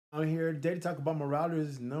I'm here today to talk about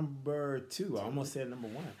Marauders number two. I almost said number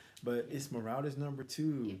one, but it's Marauders number Yeah.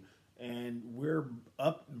 two. And we're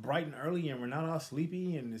up bright and early and we're not all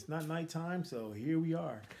sleepy and it's not nighttime, so here we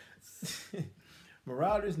are.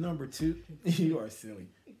 Marauders number two. You are silly.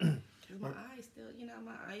 My eyes still,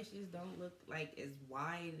 my eyes just don't look like as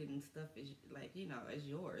wide and stuff as as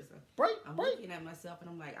yours. Bright, I'm bright. looking at myself and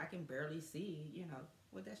I'm like, I can barely see.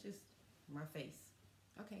 Well, that's just my face.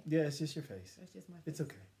 Okay, Yeah, it's just your face. that's just my face. It's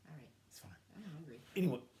okay. All right, It's fine. I'm hungry.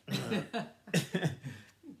 Anyway,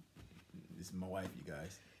 this is my wife, you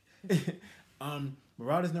guys.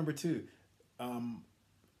 Marauders number two.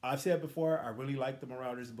 I've said before, I really liked the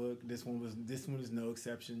Marauders book. This one is no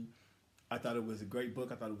exception. I thought it was a great book.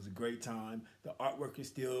 I thought it was a great time. The artwork is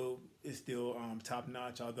still top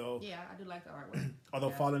notch. Although Yeah, I do like the artwork. Yeah.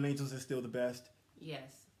 Fallen Angels is still the best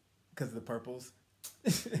Yes. because of the purples.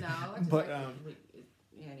 No, I just But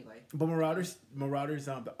anyway. But Marauders,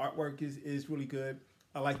 the artwork is really good.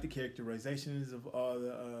 I like the characterizations of all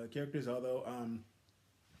the characters. Although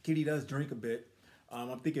Kitty does drink a bit.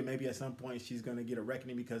 I'm thinking maybe at some point she's gonna get a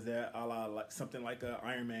reckoning because that a la like something like a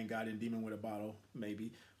Iron Man got in Demon with a Bottle.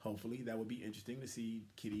 Maybe, hopefully, that would be interesting to see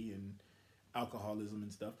Kitty and alcoholism and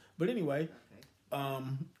stuff. But anyway,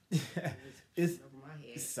 Okay. it's Over my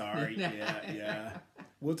head. sorry, yeah.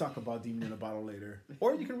 We'll talk about Demon in a Bottle later,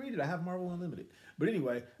 or you can read it. I have Marvel Unlimited. But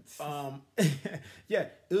anyway, yeah,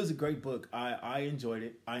 it was a great book. I enjoyed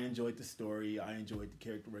it. I enjoyed the story. I enjoyed the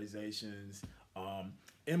characterizations.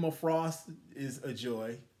 Emma Frost is a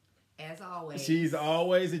joy. As always. She's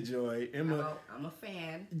always a joy. Emma. I'm a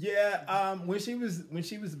fan. Yeah. When she was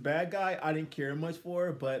a bad guy, I didn't care much for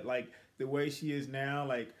her. But like the way she is now,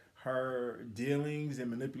 like her dealings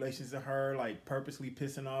and manipulations of her, like purposely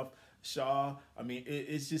pissing off Shaw. I mean,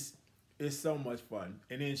 it's so much fun.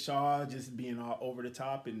 And then Shaw just being all over the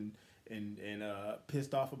top and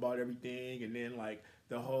pissed off about everything. And then like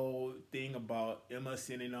the whole thing about Emma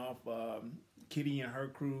sending off Kitty and her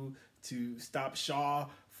crew to stop Shaw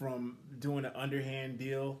from doing an underhand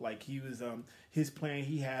deal. Like he was his plan.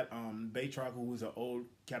 He had Batroc, who was an old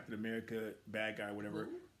Captain America bad guy, whatever.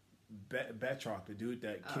 Batroc, the dude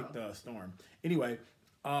that kicked Storm. Anyway,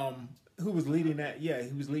 who was leading that? Yeah,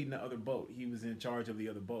 he was leading the other boat. He was in charge of the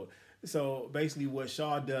other boat. So basically, what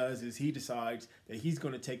Shaw does is he decides that he's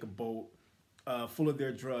going to take a boat full of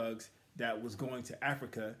their drugs that was going to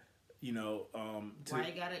Africa. You know, Why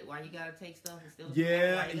you gotta take stuff and steal?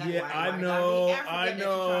 Yeah, I know. Why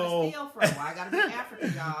I gotta be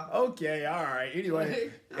African, y'all? Okay, all right. Anyway,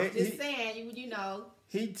 I'm just saying,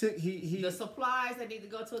 he the supplies that need to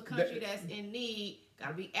go to a country that's in need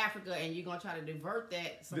gotta be Africa, and you're gonna try to divert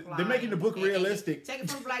that supply. They're making the book realistic. Take it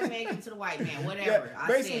from the black man, give it to the white man, whatever. Yeah,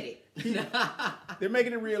 I said it. They're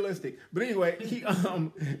making it realistic. But anyway,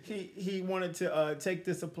 he wanted to take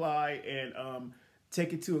the supply and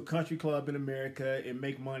take it to a country club in America and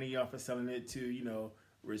make money off of selling it to,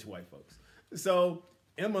 rich white folks. So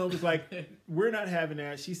Emma was like, we're not having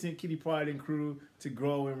that. She sent Kitty Pryde and crew to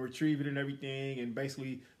go and retrieve it and everything and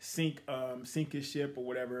basically sink his ship or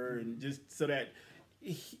whatever, and just so that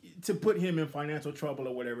to put him in financial trouble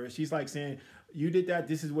or whatever. She's like saying, you did that,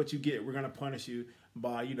 this is what you get. We're going to punish you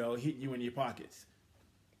by, hitting you in your pockets.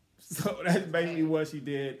 So that's basically what she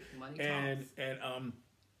did. Money and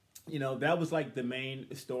talks. that was like the main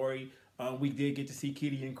story. We did get to see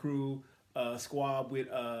Kitty and crew squab with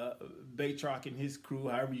Batroc and his crew,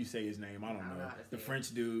 however you say his name. I don't know. The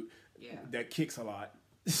French dude that kicks a lot.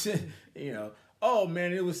 Oh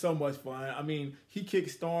man, it was so much fun. I mean, he kicked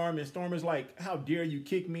Storm, and Storm is like, how dare you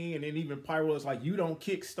kick me? And then even Pyro is like, you don't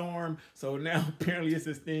kick Storm. So now apparently it's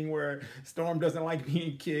this thing where Storm doesn't like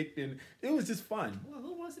being kicked, and it was just fun. Well,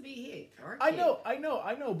 who wants to be hit? Or I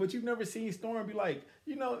know, but you've never seen Storm be like,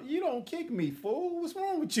 you don't kick me, fool. What's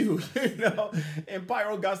wrong with you? And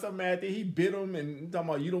Pyro got so mad that he bit him and talking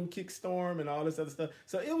about you don't kick Storm and all this other stuff.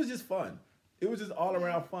 So it was just fun. It was just all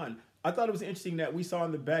around fun. I thought it was interesting that we saw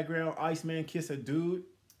in the background Iceman kiss a dude.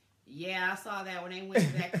 Yeah, I saw that when they went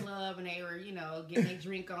to that club and they were, getting their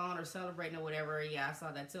drink on or celebrating or whatever. Yeah, I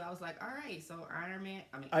saw that too. I was like, all right, so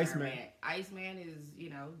Iceman is,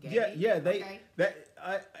 gay. Yeah, okay.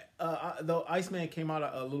 though Iceman came out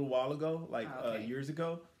a little while ago, like years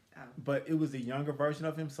ago, but it was a younger version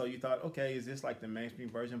of him. So you thought, okay, is this like the mainstream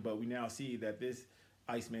version? But we now see that this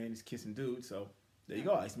Iceman is kissing dudes. So there you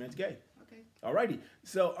go, Iceman's gay. Okay. Alrighty.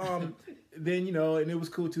 So then and it was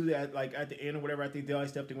cool too that like at the end or whatever, I think they all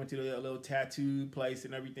stepped and went to a little tattoo place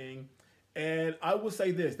and everything. And I will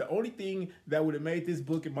say this: the only thing that would have made this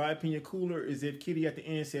book, in my opinion, cooler is if Kitty at the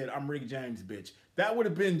end said, "I'm Rick James, bitch." That would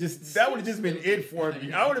have just been it for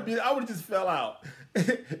me. I would have just fell out.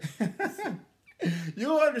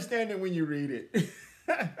 You'll understand it when you read it.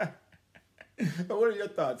 But what are your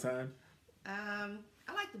thoughts, hon?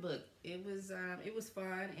 I like the book. It was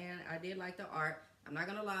fun, and I did like the art. I'm not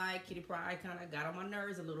gonna lie, Kitty Pryde kind of got on my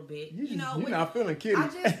nerves a little bit. You're when, not feeling Kitty. I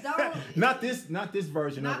just don't. not this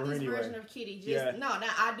version Not of her this anyway. version of Kitty. Just no.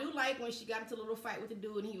 Now I do like when she got into a little fight with the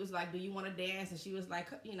dude, and he was like, "Do you want to dance?" And she was like,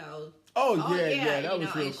 Oh yeah, that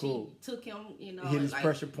was real cool. She took him, hit his like,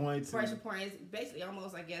 pressure points. Pressure points, basically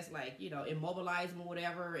almost, I guess, like immobilized him or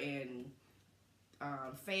whatever, and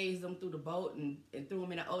phased them through the boat and threw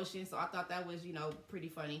them in the ocean. So I thought that was, pretty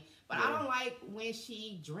funny. But I don't like when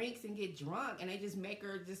she drinks and get drunk and they just make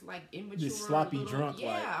her just like immature. Just sloppy drunk.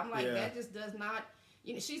 Yeah, I'm like, that just does not,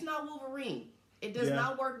 she's not Wolverine. It does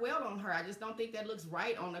not work well on her. I just don't think that looks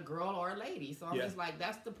right on a girl or a lady. So I'm just like,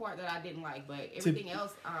 that's the part that I didn't like. But everything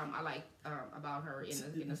else, I like about her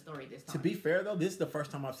in the story this time. To be fair, though, this is the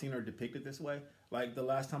first time I've seen her depicted this way. Like, the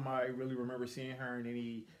last time I really remember seeing her in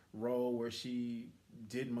any role where she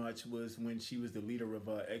did much was when she was the leader of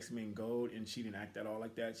X-Men Gold, and she didn't act at all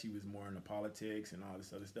like that. She was more into politics and all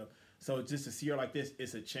this other stuff. So just to see her like this,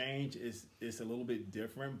 it's a change. It's a little bit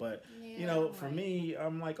different, but for me,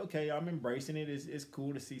 I'm like, okay, I'm embracing it. It's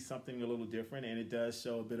cool to see something a little different, and it does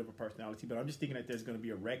show a bit of a personality. But I'm just thinking that there's going to be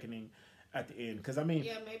a reckoning at the end, because maybe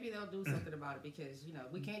they'll do something about it, because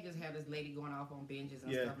we can't just have this lady going off on binges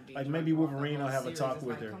and stuff. And like maybe Wolverine will have a talk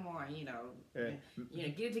with her. Come on, get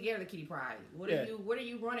it together, Kitty Pryde. What are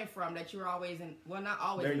you running from that you're always in? Well, not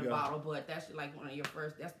always in a bottle, but that's like one of your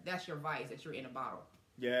first. That's your vice, that you're in a bottle.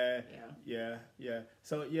 Yeah.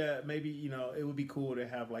 So maybe it would be cool to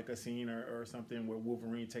have like a scene or something where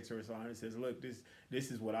Wolverine takes her aside and says, "Look,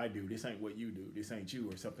 this is what I do. This ain't what you do. This ain't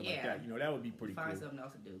you," or something like that. That would be pretty cool. Find something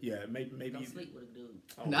else to do. Yeah, maybe. Don't sleep with a dude.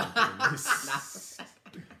 Oh,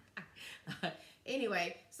 no.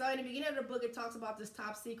 Anyway, so in the beginning of the book, it talks about this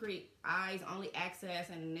top secret eyes only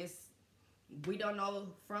access, and this. We don't know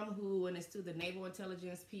from who, and it's to the naval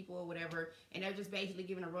intelligence people or whatever, and they're just basically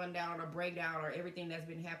giving a rundown or breakdown or everything that's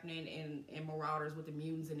been happening in Marauders with the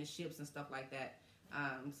mutants and the ships and stuff like that.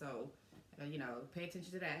 So pay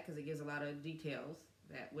attention to that, because it gives a lot of details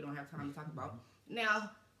that we don't have time to talk about.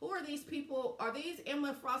 Now, who are these people? Are these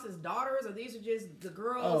Emma Frost's daughters, or these are just the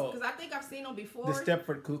girls? Because I think I've seen them before. The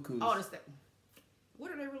Stepford Cuckoos. Oh,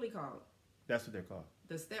 what are they really called? That's what they're called.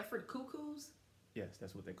 The Stepford Cuckoos? Yes,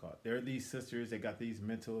 that's what they call it. They're these sisters. They got these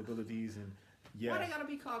mental abilities, and why they gotta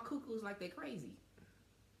be called cuckoos like they crazy?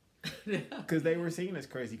 Because they were seen as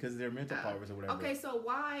crazy because of their mental powers or whatever. Okay, so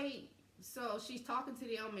why? So she's talking to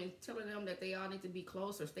them and telling them that they all need to be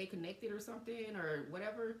close or stay connected or something or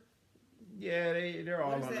whatever. Yeah, they're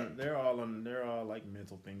all like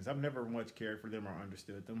mental things. I've never much cared for them or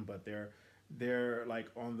understood them, but they're like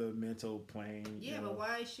on the mental plane. Yeah, but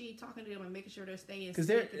why is she talking to them and making sure they're staying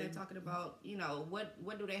sick? They're talking about,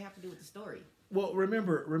 what do they have to do with the story? Well,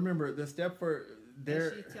 remember the Stepford.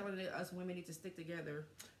 She's telling us women need to stick together.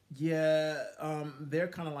 Yeah, they're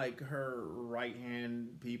kind of like her right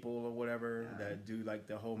hand people or whatever that do like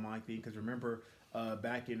the whole mind thing. Because remember,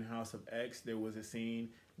 back in House of X, there was a scene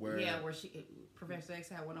where Professor X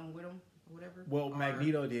had one on with him. Whatever. Well,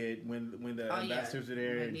 Magneto did when the ambassadors were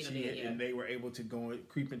there, and they were able to go and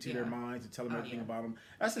creep into their minds and tell them everything about them.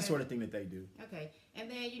 That's the sort of thing that they do. Okay, and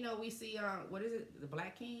then we see what is it? The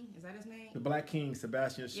Black King, is that his name? The Black King,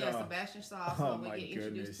 Sebastian Shaw. Yeah, Sebastian Shaw. So we get goodness.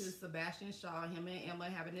 Introduced to Sebastian Shaw. Him and Emma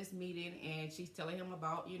having this meeting, and she's telling him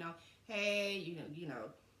about hey,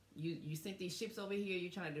 you sent these ships over here.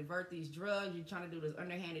 You're trying to divert these drugs. You're trying to do this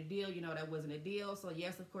underhanded deal. That wasn't a deal. So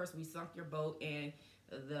yes, of course, we sunk your boat, and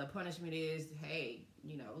the punishment is, hey,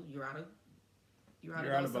 you're out of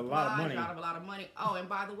a lot of money. You're out of a lot of money. Oh, and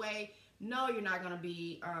by the way, no, you're not going to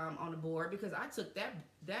be on the board, because I took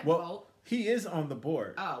that vote. He is on the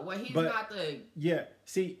board. Oh, well, he's not the. Yeah,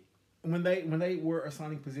 see, when they were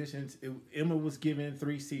assigning positions, Emma was given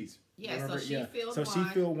 3 seats. Yeah, remember? So she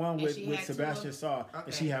filled one with Sebastian Shaw,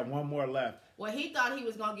 and she had one more left. Well, he thought he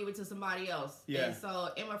was going to give it to somebody else. Yeah. And so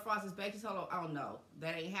Emma Frost is basically told him, oh, no,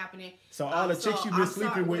 that ain't happening. So all the chicks you've been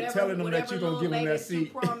sleeping with telling them that you're going to give them that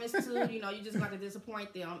seat. You promised to, you just got to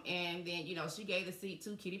disappoint them. And then, she gave the seat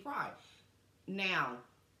to Kitty Pryde. Now,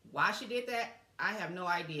 why she did that, I have no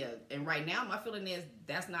idea. And right now, my feeling is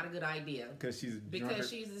that's not a good idea. Because she's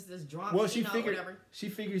this drunk. Well, she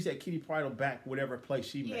figures that Kitty Pryde will back whatever place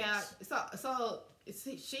she makes. Yeah. So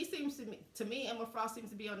she seems to me, Emma Frost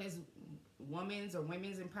seems to be on this women's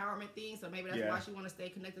empowerment thing. So maybe that's why she want to stay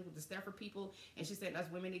connected with the Stepford people. And she said us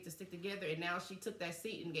women need to stick together. And now she took that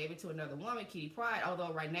seat and gave it to another woman, Kitty Pryde.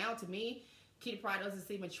 Although right now, to me, Kitty Pryde doesn't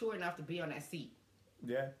seem mature enough to be on that seat.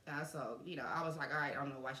 Yeah. So, I was like, all right, I don't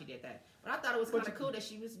know why she did that. But I thought it was kind of cool that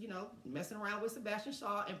she was, messing around with Sebastian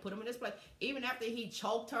Shaw and put him in this place. Even after he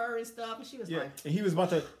choked her and stuff, and she was like... and he was about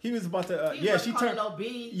to, she turned...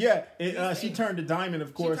 Yeah, she turned to Diamond,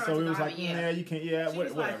 of course, so it was like, you can't,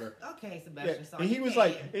 whatever. Like, okay, Sebastian Shaw. And he was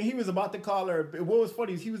like, and he was about to call her, what was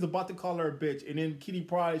funny is he was about to call her a bitch, and then Kitty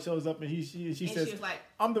Pryde shows up, and she says, she was like,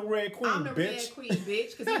 I'm the Red Queen, I'm the bitch. Red Queen,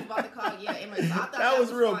 bitch, because he was about to call, Emma. So I thought that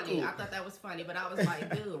was real funny. cool. I thought that was funny, but I was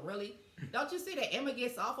like, dude, really? Don't you see that Emma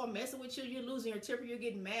gets off on messing with you? You're losing your temper. You're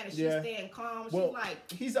getting mad, and she's staying calm. She's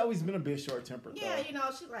like, he's always been a bit short tempered. Yeah,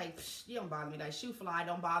 though. She's like, you don't bother me. Like shoe fly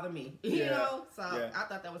don't bother me. So I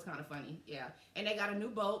thought that was kind of funny. Yeah, and they got a new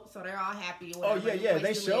boat, so they're all happy. Oh yeah.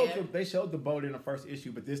 They showed the boat in the first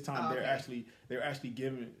issue, but this time they're actually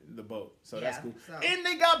giving the boat, so that's cool. So. And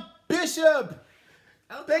they got Bishop.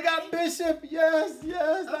 Okay. They got Bishop. Yes.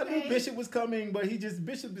 I knew Bishop was coming, but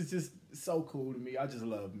Bishop is just so cool to me. I just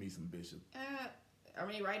love me some Bishop. I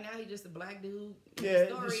mean, right now he's just a black dude. Yeah,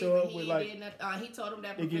 just show up with like. He told him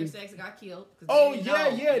that Professor X got killed. Oh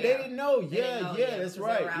they didn't know. Yeah, that's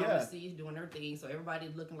right. Overseas doing their thing, so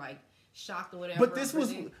everybody's looking like shocked or whatever.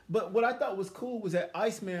 But what I thought was cool was that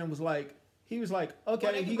Iceman was like. He was like,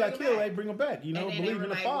 okay, he got killed. They bring him back. Believe in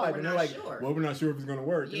the five. And they're like, well, we're not sure if it's going to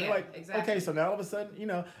work. And they're like, okay, so now all of a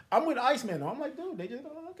sudden, I'm with Iceman. I'm like, dude, they just,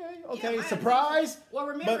 okay, surprise. Well,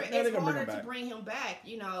 remember, it's harder to bring him back.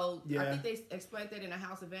 I think they explained that in the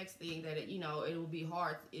House of X thing that, it will be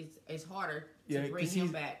hard. It's harder to bring him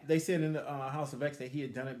back. They said in the House of X that he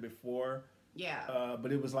had done it before. Yeah.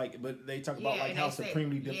 But it was like, they talk about like how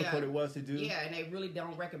supremely difficult it was to do. Yeah, and they really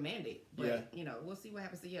don't recommend it. But, we'll see what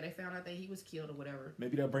happens. So, they found out that he was killed or whatever.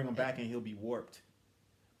 Maybe they'll bring him back and he'll be warped.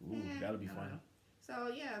 Ooh, that'll be fun.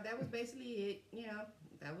 So, that was basically it.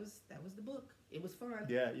 That was the book. It was fun.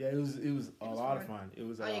 Yeah, it was a lot of fun. It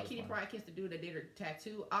was a lot of fun. Kitty Pryde kissed the dude that did her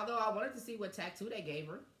tattoo. Although I wanted to see what tattoo they gave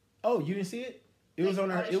her. Oh, you didn't see it? It was on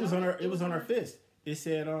her fist. It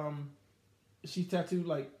said she tattooed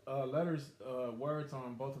like letters, words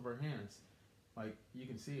on both of her hands. Like you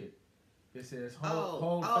can see it. It says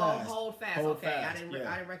hold fast. Hold fast. Hold okay, fast. I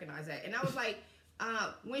didn't recognize that. And I was like,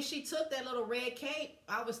 when she took that little red cape,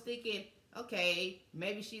 I was thinking, okay,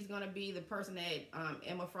 maybe she's gonna be the person that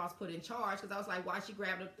Emma Frost put in charge. Because I was like, why she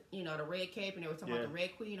grabbed the red cape and they were talking about the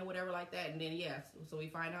Red Queen or whatever like that. And then so we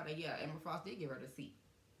find out that Emma Frost did give her the seat.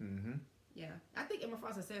 Mm-hmm. Yeah, I think Emma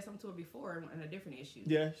Frost had said something to her before in a different issue.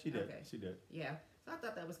 Yeah, she did. Okay. She did. Yeah, so I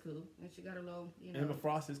thought that was cool, and she got a little, Emma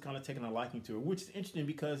Frost is kind of taking a liking to her, which is interesting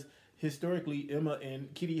because historically Emma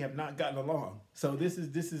and Kitty have not gotten along. So this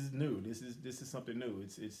is new. This is something new.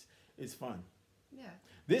 It's fun. Yeah.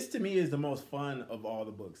 This to me is the most fun of all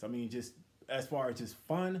the books. I mean, just as far as just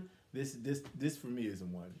fun. This for me is the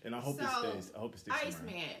one, and I hope it stays. I hope it sticks.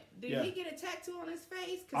 Iceman, did he get a tattoo on his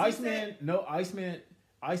face?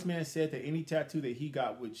 Iceman said that any tattoo that he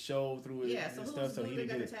got would show through it and stuff, so he didn't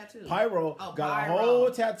get it. Tattoo? Pyro got a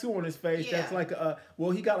whole tattoo on his face that's like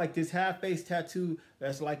he got like this half-face tattoo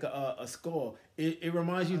that's like a skull. It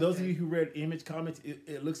reminds you, those of you who read Image Comics,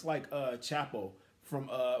 it looks like Chapo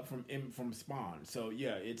from Spawn. So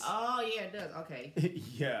it's... Oh yeah, it does. Okay.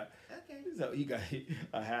 Yeah. Okay. So he got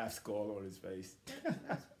a half skull on his face.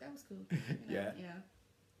 That was cool. Yeah.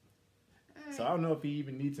 Right. So I don't know if he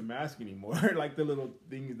even needs a mask anymore, like the little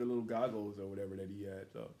things, the little goggles or whatever that he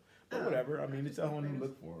had. So, but whatever. I mean, it's a whole new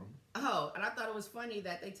look for him. Oh, and I thought it was funny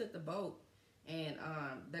that they took the boat and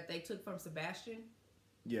that they took from Sebastian.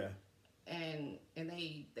 Yeah. And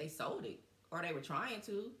they sold it, or they were trying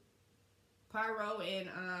to. Pyro and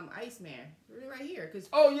Iceman, right here. Cause,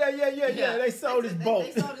 They sold his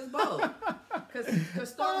boat. They sold his boat. Because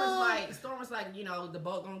Storm was like, the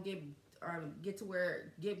boat gonna get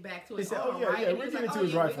back to his said, owner, we're giving it to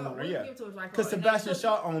his rightful owner, because Sebastian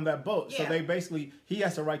Shaw owned that boat, so they basically he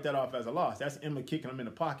has to write that off as a loss. That's Emma kicking him in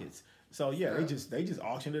the pockets. So they just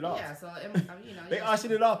auctioned it off. Yeah, so Emma, they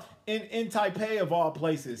auctioned it off in Taipei of all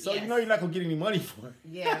places. So you're not gonna get any money for it.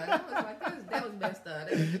 Yeah, that was messed up.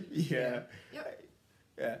 Yeah.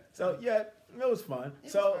 So it was fun.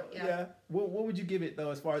 What would you give it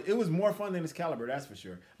though? As far as it was more fun than Excalibur, that's for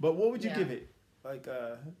sure. But what would you give it? Like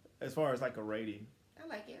as far as like a rating? I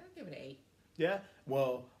like it. I'll give it an 8. Yeah.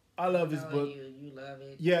 Well, I love this book. You love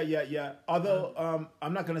it. Yeah. Although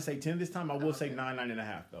I'm not gonna say 10 this time, I will say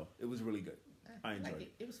 9.5 though. It was really good. I enjoyed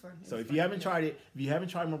it. It was fun. If you haven't tried it, if you haven't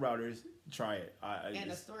tried Marauders, try it.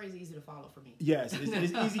 And the story is easy to follow for me. Yes,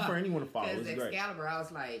 it's easy for anyone to follow. Because it's Excalibur, I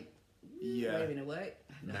was like, wait a minute, what?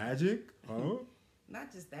 Magic? Huh?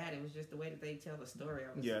 Not just that, it was just the way that they tell the story. I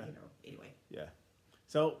was, anyway. Yeah.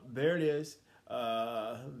 So there it is.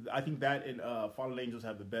 I think that and Fallen Angels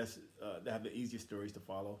have the best, they have the easiest stories to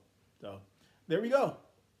follow. So there we go.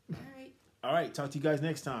 All right. All right. Talk to you guys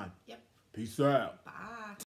next time. Yep. Peace out. Bye.